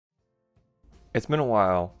It's been a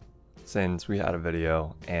while since we had a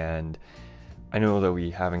video, and I know that we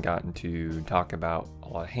haven't gotten to talk about a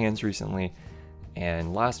lot of hands recently.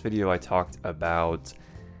 And last video I talked about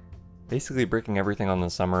basically breaking everything on the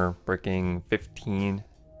summer, breaking 15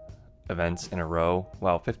 events in a row.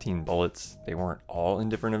 Well, 15 bullets. They weren't all in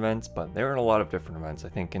different events, but they were in a lot of different events. I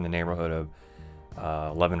think in the neighborhood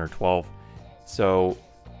of 11 or 12. So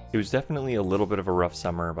it was definitely a little bit of a rough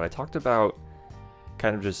summer, but I talked about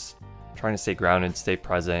kind of just trying to stay grounded, stay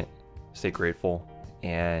present, stay grateful,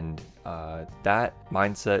 and that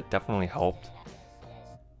mindset definitely helped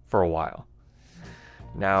for a while.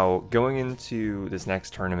 Now, going into this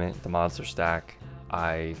next tournament, the Monster Stack,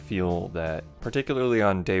 I feel that particularly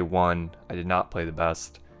on day one, I did not play the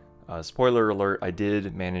best. Spoiler alert, I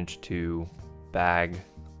did manage to bag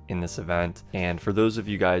in this event, and for those of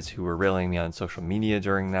you guys who were railing me on social media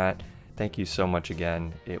during that, thank you so much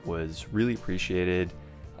again. It was really appreciated.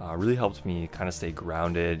 Really helped me kind of stay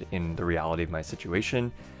grounded in the reality of my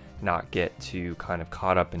situation, not get too kind of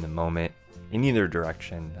caught up in the moment in either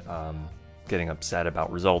direction, getting upset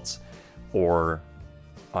about results or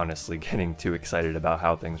honestly getting too excited about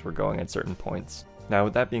how things were going at certain points. Now,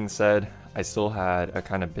 with that being said, I still had a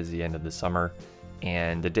kind of busy end of the summer,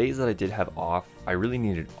 and the days that I did have off, I really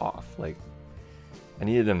needed off. Like, I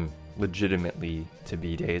needed them legitimately to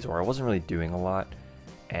be days where I wasn't really doing a lot.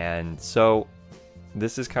 And so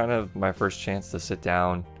this is kind of my first chance to sit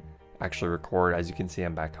down, actually record. As you can see,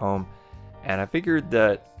 I'm back home, and I figured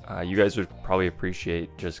that you guys would probably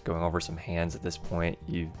appreciate just going over some hands at this point.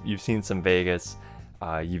 You've seen some Vegas,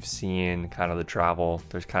 you've seen kind of the travel.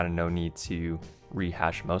 There's kind of no need to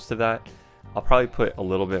rehash most of that. I'll probably put a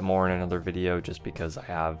little bit more in another video just because I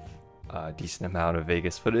have a decent amount of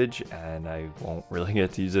Vegas footage and I won't really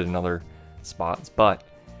get to use it in other spots, but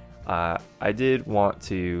I did want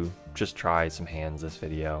to just try some hands this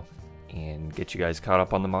video and get you guys caught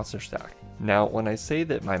up on the Monster Stack. Now, when I say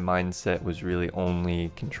that my mindset was really only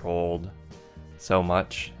controlled so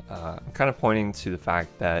much, I'm kind of pointing to the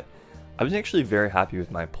fact that I was actually very happy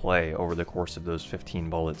with my play over the course of those 15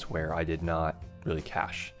 bullets where I did not really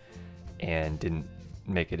cash and didn't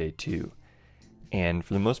make it a 2. And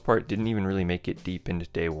for the most part, didn't even really make it deep into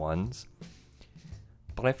day ones.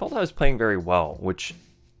 But I felt I was playing very well, which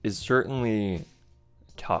is certainly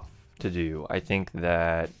tough to do. I think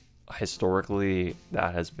that historically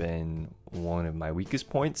that has been one of my weakest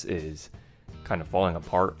points, is kind of falling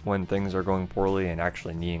apart when things are going poorly and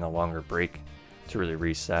actually needing a longer break to really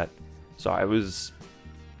reset. So I was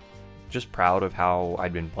just proud of how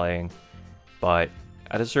I'd been playing, but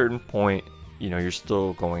at a certain point, you know, you're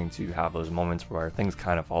still going to have those moments where things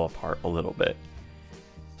kind of fall apart a little bit.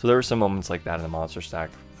 So there were some moments like that in the Monster Stack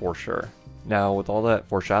for sure. Now, with all that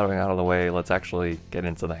foreshadowing out of the way, let's actually get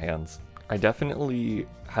into the hands. I definitely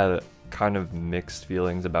had kind of mixed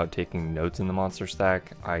feelings about taking notes in the Monster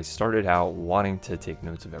Stack. I started out wanting to take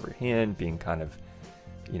notes of every hand, being kind of,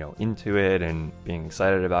 you know, into it and being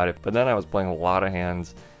excited about it. But then I was playing a lot of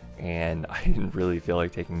hands and I didn't really feel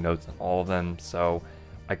like taking notes on all of them. So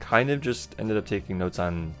I kind of just ended up taking notes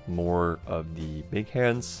on more of the big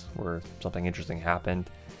hands where something interesting happened,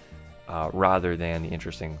 rather than the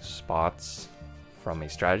interesting spots from a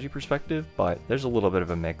strategy perspective. But there's a little bit of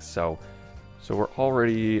a mix. So we're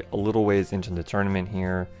already a little ways into the tournament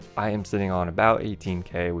here. I am sitting on about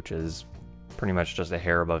 18k, which is pretty much just a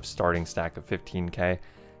hair above starting stack of 15k.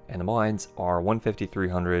 And the blinds are 150,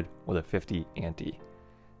 300 with a 50 ante.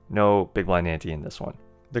 No big blind ante in this one.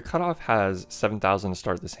 The cutoff has 7,000 to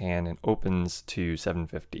start this hand and opens to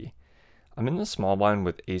 750. I'm in the small blind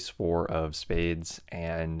with ace-4 of spades,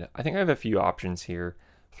 and I think I have a few options here.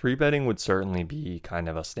 3-betting would certainly be kind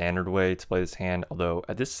of a standard way to play this hand, although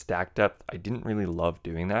at this stack depth, I didn't really love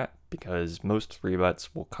doing that because most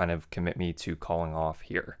 3-bets will kind of commit me to calling off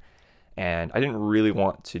here. And I didn't really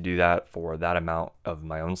want to do that for that amount of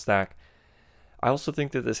my own stack. I also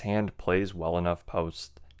think that this hand plays well enough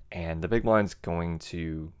post, and the big blind's going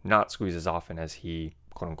to not squeeze as often as he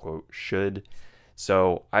quote-unquote should.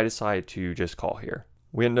 So I decided to just call here.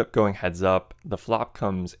 We end up going heads up. The flop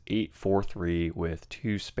comes 8-4-3 with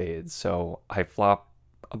 2 spades. So I flop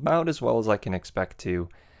about as well as I can expect to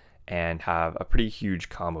and have a pretty huge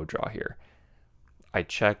combo draw here. I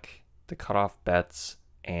check the cutoff bets,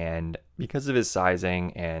 and because of his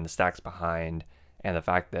sizing and the stacks behind and the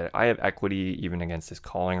fact that I have equity even against his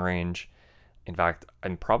calling range, in fact,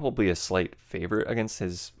 I'm probably a slight favorite against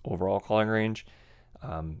his overall calling range,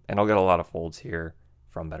 and I'll get a lot of folds here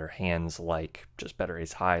from better hands like just better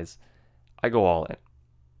ace highs. I go all in.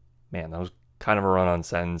 Man, that was kind of a run on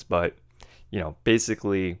sends, but you know,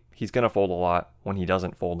 basically he's going to fold a lot. When he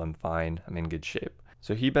doesn't fold, I'm fine. I'm in good shape.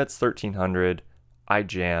 So he bets 1300, I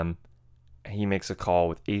jam, and he makes a call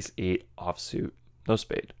with ace-8 offsuit, no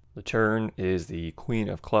spade. The turn is the queen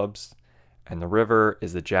of clubs, and the river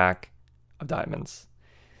is the jack of diamonds.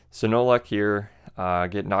 So no luck here.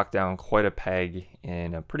 Get knocked down quite a peg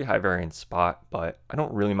in a pretty high variance spot, but I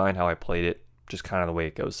don't really mind how I played it, just kind of the way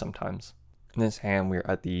it goes sometimes. In this hand, we're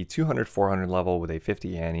at the 200-400 level with a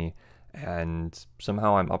 50 ante, and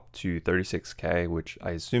somehow I'm up to 36k, which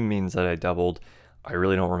I assume means that I doubled. I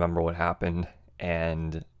really don't remember what happened,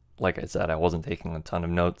 and like I said, I wasn't taking a ton of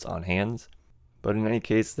notes on hands. But in any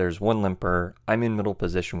case, there's one limper. I'm in middle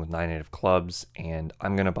position with 9-8 of clubs, and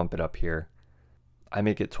I'm going to bump it up here. I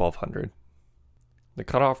make it 1200. The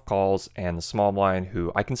cutoff calls, and the small blind,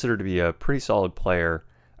 who I consider to be a pretty solid player,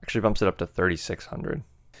 actually bumps it up to 3600.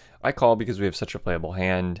 I call because we have such a playable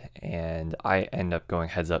hand, and I end up going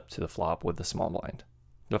heads up to the flop with the small blind.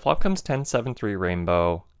 The flop comes 10-7-3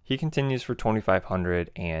 rainbow. He continues for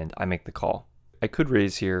 2500, and I make the call. I could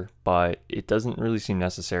raise here, but it doesn't really seem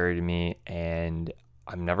necessary to me, and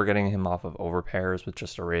I'm never getting him off of overpairs with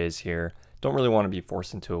just a raise here. Don't really want to be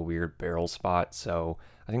forced into a weird barrel spot, so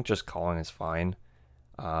I think just calling is fine.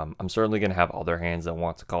 I'm certainly going to have other hands that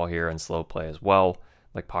want to call here and slow play as well,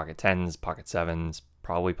 like pocket 10s, pocket 7s,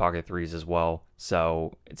 probably pocket 3s as well,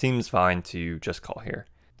 so it seems fine to just call here.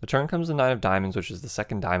 The turn comes the 9 of diamonds, which is the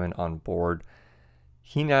second diamond on board.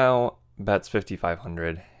 He now bets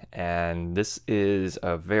 5500, and this is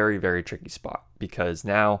a very, very tricky spot because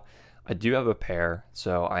now I do have a pair,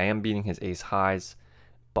 so I am beating his ace highs,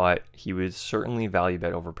 but he would certainly value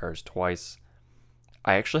bet over pairs twice.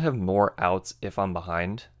 I actually have more outs if I'm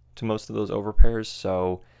behind to most of those overpairs,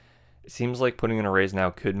 so it seems like putting in a raise now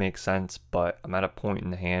could make sense, but I'm at a point in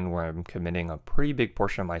the hand where I'm committing a pretty big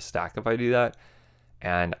portion of my stack if I do that,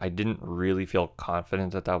 and I didn't really feel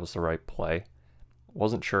confident that that was the right play.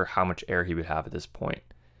 Wasn't sure how much air he would have at this point,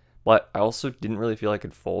 but I also didn't really feel I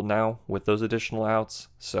could fold now with those additional outs,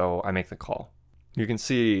 so I make the call. You can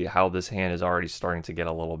see how this hand is already starting to get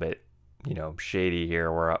a little bit, shady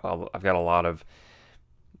here, where I've got a lot of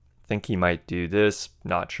think he might do this,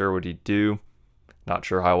 not sure what he'd do, not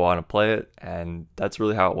sure how I want to play it, and that's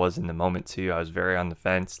really how it was in the moment too. I was very on the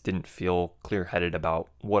fence, didn't feel clear-headed about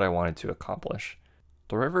what I wanted to accomplish.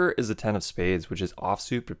 The river is a 10 of spades, which is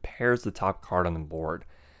offsuit, but pairs the top card on the board.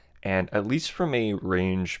 And at least from a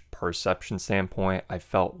range perception standpoint, I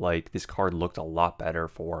felt like this card looked a lot better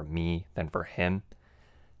for me than for him.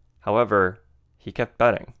 However, he kept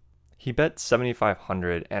betting. He bet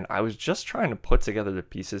 7,500, and I was just trying to put together the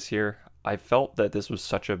pieces here. I felt that this was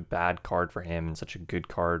such a bad card for him and such a good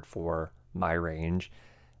card for my range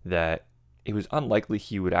that it was unlikely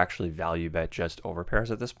he would actually value bet just over pairs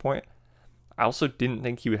at this point. I also didn't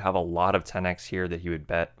think he would have a lot of 10x here that he would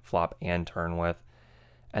bet flop and turn with.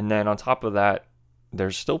 And then on top of that,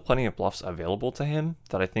 there's still plenty of bluffs available to him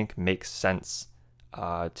that I think makes sense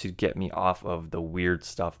to get me off of the weird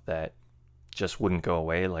stuff that just wouldn't go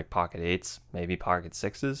away, like pocket 8s, maybe pocket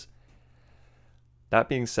 6s. That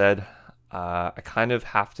being said, I kind of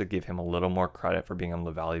have to give him a little more credit for being able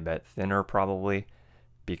to value bet thinner probably,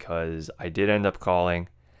 because I did end up calling,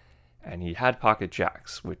 and he had pocket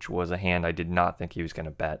jacks, which was a hand I did not think he was going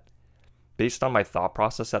to bet. Based on my thought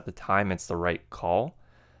process at the time, it's the right call,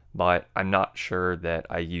 but I'm not sure that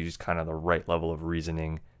I used kind of the right level of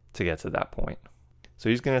reasoning to get to that point. So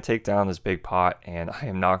he's going to take down this big pot, and I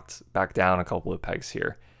am knocked back down a couple of pegs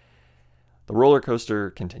here. The roller coaster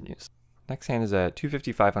continues. Next hand is at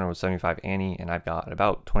 250, 500 with 75 ante, and I've got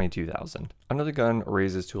about 22,000. Under the gun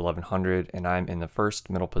raises to 1100, and I'm in the first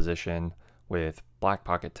middle position with black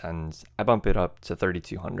pocket 10s. I bump it up to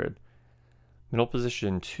 3200. Middle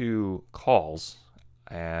position 2 calls,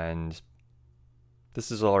 and this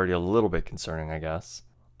is already a little bit concerning, I guess.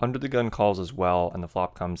 Under the gun calls as well, and the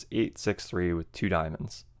flop comes 8-6-3 with 2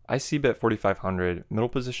 diamonds. I see bet 4,500, middle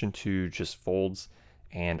position 2 just folds,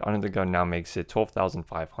 and under the gun now makes it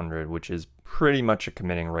 12,500, which is pretty much a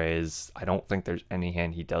committing raise. I don't think there's any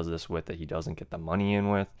hand he does this with that he doesn't get the money in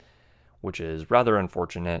with, which is rather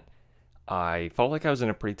unfortunate. I felt like I was in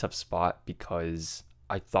a pretty tough spot because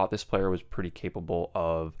I thought this player was pretty capable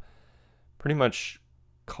of pretty much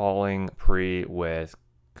calling pre with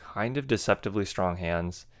kind of deceptively strong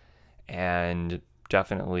hands, and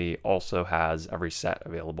definitely also has every set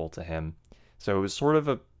available to him. So it was sort of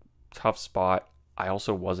a tough spot. I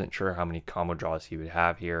also wasn't sure how many combo draws he would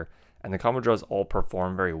have here, and the combo draws all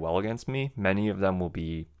perform very well against me. Many of them will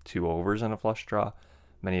be 2 overs and a flush draw.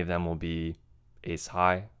 Many of them will be ace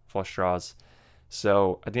high flush draws.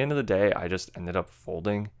 So at the end of the day, I just ended up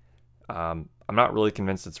folding. I'm not really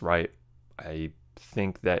convinced it's right. I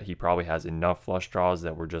think that he probably has enough flush draws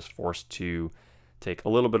that we're just forced to take a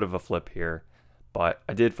little bit of a flip here, but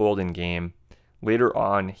I did fold in game. Later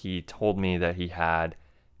on, he told me that he had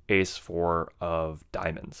ace-4 of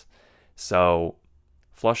diamonds. So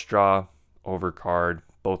flush draw, overcard,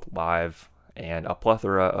 both live, and a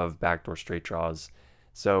plethora of backdoor straight draws.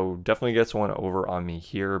 So definitely gets one over on me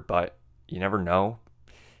here, but you never know.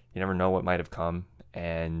 You never know what might have come.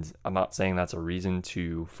 And I'm not saying that's a reason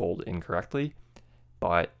to fold incorrectly,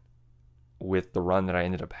 but with the run that I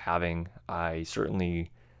ended up having, I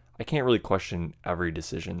can't really question every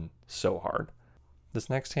decision so hard. This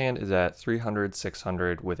next hand is at 300,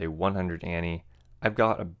 600 with a 100 ante. I've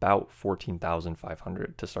got about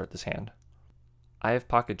 14,500 to start this hand. I have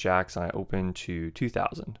pocket jacks and I open to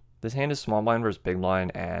 2,000. This hand is small blind versus big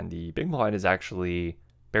blind, and the big blind is actually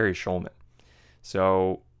Barry Schulman.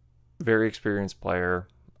 So very experienced player.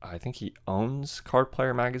 I think he owns Card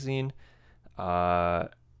Player magazine. And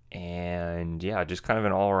yeah, just kind of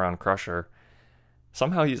an all-around crusher.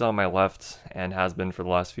 Somehow he's on my left and has been for the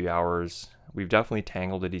last few hours. We've definitely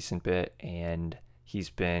tangled a decent bit, and he's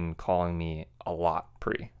been calling me a lot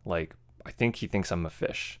pre. Like, I think he thinks I'm a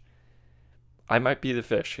fish. I might be the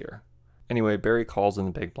fish here. Anyway, Barry calls in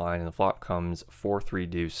the big blind, and the flop comes 4-3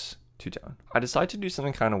 deuce two-tone. I decide to do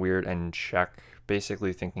something kind of weird and check,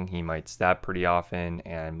 basically thinking he might stab pretty often,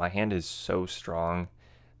 and my hand is so strong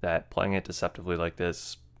that playing it deceptively like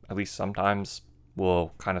this, at least sometimes,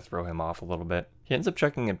 will kind of throw him off a little bit. He ends up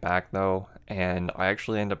checking it back though, and I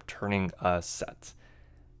actually end up turning a set.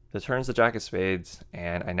 The turn's the jack of spades,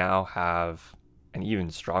 and I now have an even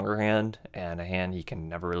stronger hand, and a hand he can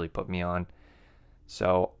never really put me on.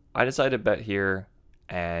 So I decide to bet here,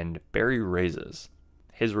 and Barry raises.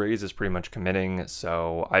 His raise is pretty much committing,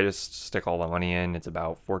 so I just stick all the money in. It's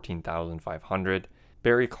about 14,500.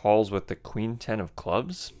 Barry calls with the queen 10 of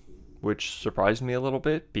clubs, which surprised me a little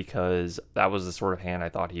bit because that was the sort of hand I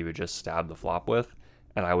thought he would just stab the flop with,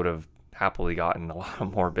 and I would have happily gotten a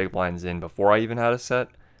lot more big blinds in before I even had a set.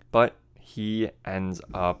 But he ends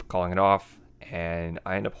up calling it off, and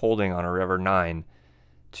I end up holding on a river 9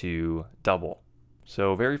 to double.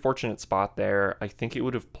 So very fortunate spot there. I think it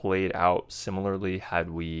would have played out similarly had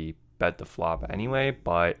we bet the flop anyway,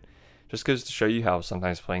 but just goes to show you how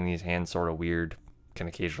sometimes playing these hands sort of weird can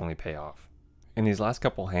occasionally pay off. In these last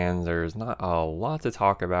couple hands, there's not a lot to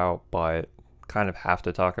talk about, but kind of have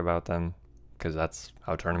to talk about them because that's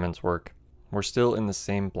how tournaments work. We're still in the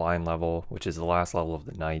same blind level, which is the last level of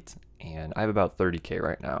the night, and I have about 30k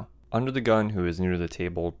right now. Under the Gun, who is new to the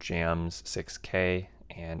table, jams 6k,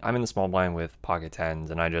 and I'm in the small blind with pocket 10s,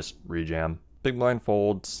 and I just rejam. Big blind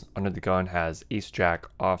folds. Under the Gun has ace jack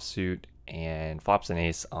offsuit and flops an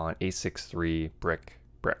ace on ace-6-3 brick.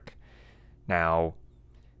 Now,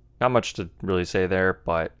 not much to really say there,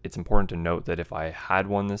 but it's important to note that if I had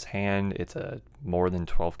won this hand, it's a more than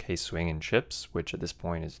 12k swing in chips, which at this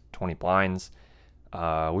point is 20 blinds,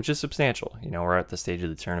 which is substantial. You know, we're at the stage of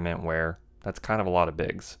the tournament where that's kind of a lot of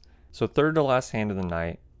bigs. So third to last hand of the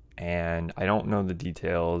night, and I don't know the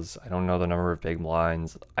details. I don't know the number of big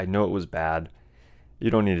blinds. I know it was bad.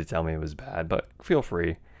 You don't need to tell me it was bad, but feel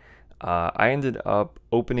free. I ended up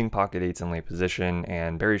opening pocket 8s in late position,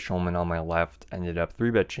 and Barry Schulman on my left ended up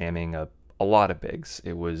 3-bet jamming a lot of bigs.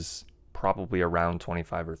 It was probably around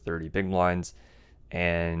 25 or 30 big blinds,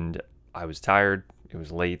 and I was tired. It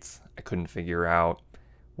was late. I couldn't figure out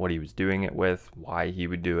what he was doing it with, why he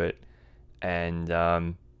would do it, and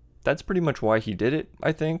that's pretty much why he did it,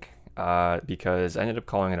 I think, because I ended up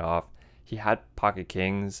calling it off. He had pocket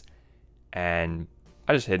kings, and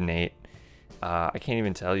I just hit an 8. I can't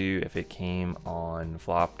even tell you if it came on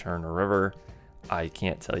flop, turn, or river. I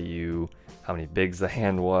can't tell you how many bigs the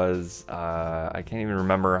hand was. I can't even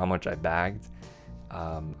remember how much I bagged.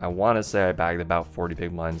 I want to say I bagged about 40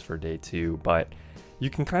 big blinds for day 2, but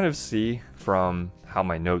you can kind of see from how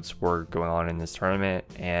my notes were going on in this tournament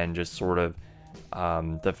and just sort of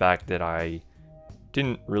the fact that I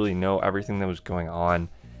didn't really know everything that was going on,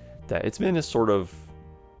 that it's been a sort of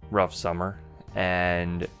rough summer,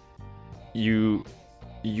 and you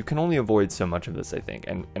can only avoid so much of this, I think,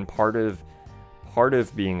 and part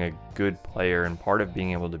of being a good player and part of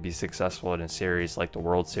being able to be successful in a series like the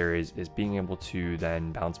World Series is being able to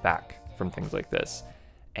then bounce back from things like this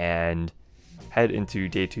and head into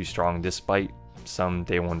day 2 strong despite some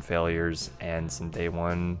day 1 failures and some day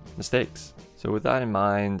 1 mistakes. So with that in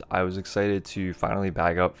mind, I was excited to finally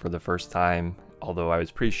bag up for the first time, although I was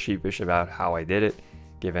pretty sheepish about how I did it,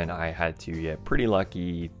 given I had to get pretty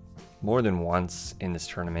lucky more than once in this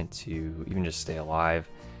tournament to even just stay alive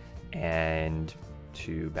and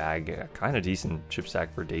to bag a kind of decent chip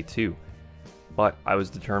stack for day 2. But I was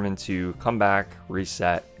determined to come back,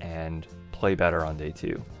 reset, and play better on day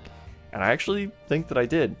 2. And I actually think that I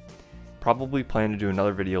did. Probably plan to do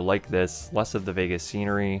another video like this, less of the Vegas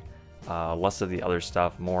scenery, less of the other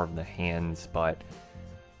stuff, more of the hands, but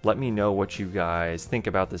let me know what you guys think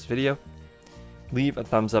about this video. Leave a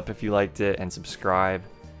thumbs up if you liked it and subscribe.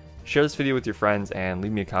 Share this video with your friends and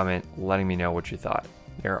leave me a comment letting me know what you thought.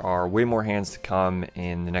 There are way more hands to come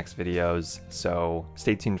in the next videos, so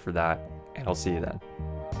stay tuned for that, and I'll see you then.